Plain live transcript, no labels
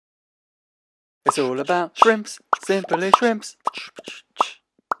It's all about shrimps, simply shrimps.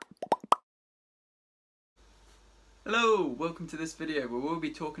 Hello, welcome to this video where we'll be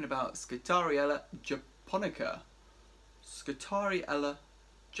talking about Scutariella Japonica. Scutariella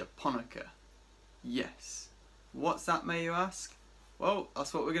Japonica. Yes. What's that, may you ask? Well,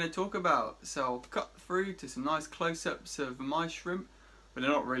 that's what we're going to talk about. So I'll cut through to some nice close-ups of my shrimp, but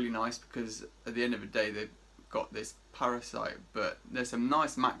they're not really nice because at the end of the day they've got this parasite, but there's some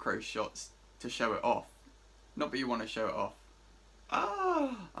nice macro shots to show it off. Not that you want to show it off.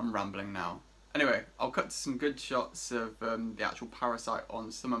 I'm rambling now. Anyway, I'll cut to some good shots of the actual parasite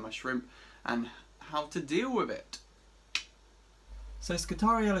on some of my shrimp and how to deal with it. So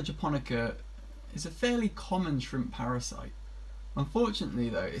Scutariella Japonica is a fairly common shrimp parasite. Unfortunately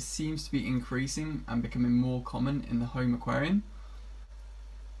though, it seems to be increasing and becoming more common in the home aquarium.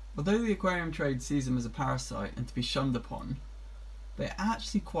 Although the aquarium trade sees them as a parasite and to be shunned upon, they're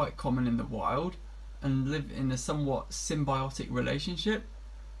actually quite common in the wild and live in a somewhat symbiotic relationship,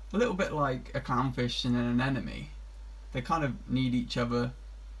 a little bit like a clownfish and an anemone. They kind of need each other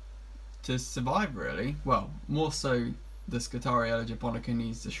to survive, really. Well, more so the Scutariella Japonica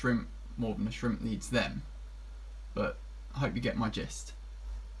needs the shrimp more than the shrimp needs them, but I hope you get my gist.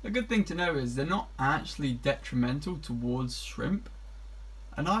 A good thing to know is they're not actually detrimental towards shrimp,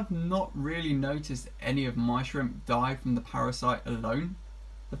 and I've not really noticed any of my shrimp die from the parasite alone.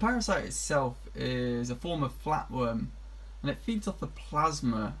 The parasite itself is a form of flatworm and it feeds off the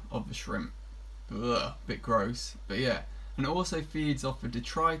plasma of the shrimp. Ugh, bit gross, but yeah. And it also feeds off the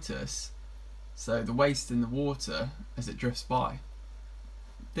detritus, so the waste in the water as it drifts by.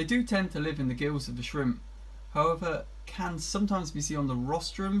 They do tend to live in the gills of the shrimp, however can sometimes be seen on the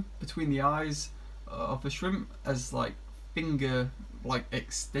rostrum between the eyes of the shrimp as like finger-like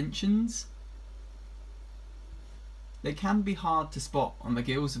extensions. They can be hard to spot on the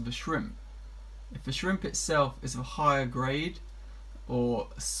gills of the shrimp. If the shrimp itself is of a higher grade or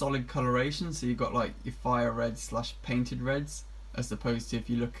solid coloration, so you've got like your fire reds / painted reds, as opposed to if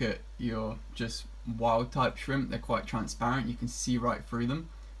you look at your just wild type shrimp, they're quite transparent, you can see right through them,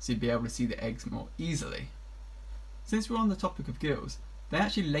 so you'd be able to see the eggs more easily. Since we're on the topic of gills, they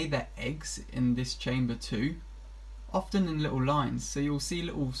actually lay their eggs in this chamber too, often in little lines, so you'll see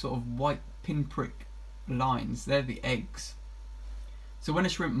little sort of white pinprick lines, they're the eggs. So when a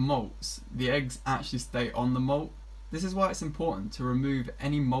shrimp molts, the eggs actually stay on the molt. This is why it's important to remove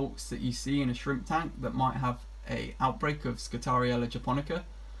any molts that you see in a shrimp tank that might have a outbreak of Scutariella Japonica,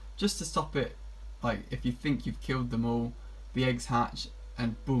 just to stop it. Like if you think you've killed them all, the eggs hatch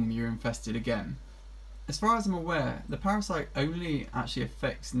and boom, you're infested again. As far as I'm aware, the parasite only actually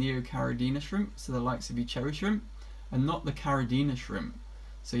affects Neocaridina shrimp, so the likes of your cherry shrimp, and not the Caridina shrimp,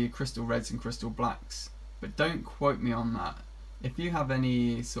 so your crystal reds and crystal blacks. But don't quote me on that. If you have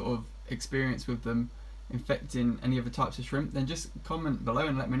any sort of experience with them infecting any other types of shrimp, then just comment below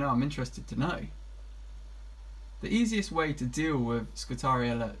and let me know, I'm interested to know. The easiest way to deal with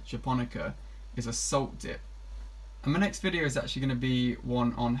Scutariella Japonica is a salt dip. And my next video is actually going to be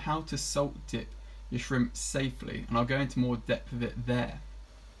one on how to salt dip your shrimp safely, and I'll go into more depth of it there.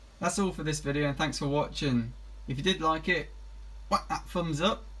 That's all for this video and thanks for watching. If you did like it, whack that thumbs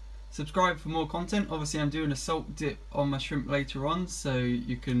up. Subscribe for more content. Obviously I'm doing a salt dip on my shrimp later on, so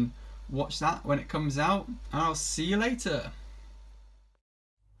you can watch that when it comes out, and I'll see you later.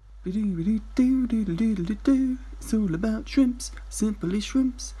 It's all about shrimps, simply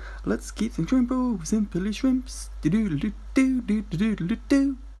shrimps. Let's keep them shrimp, simply shrimps.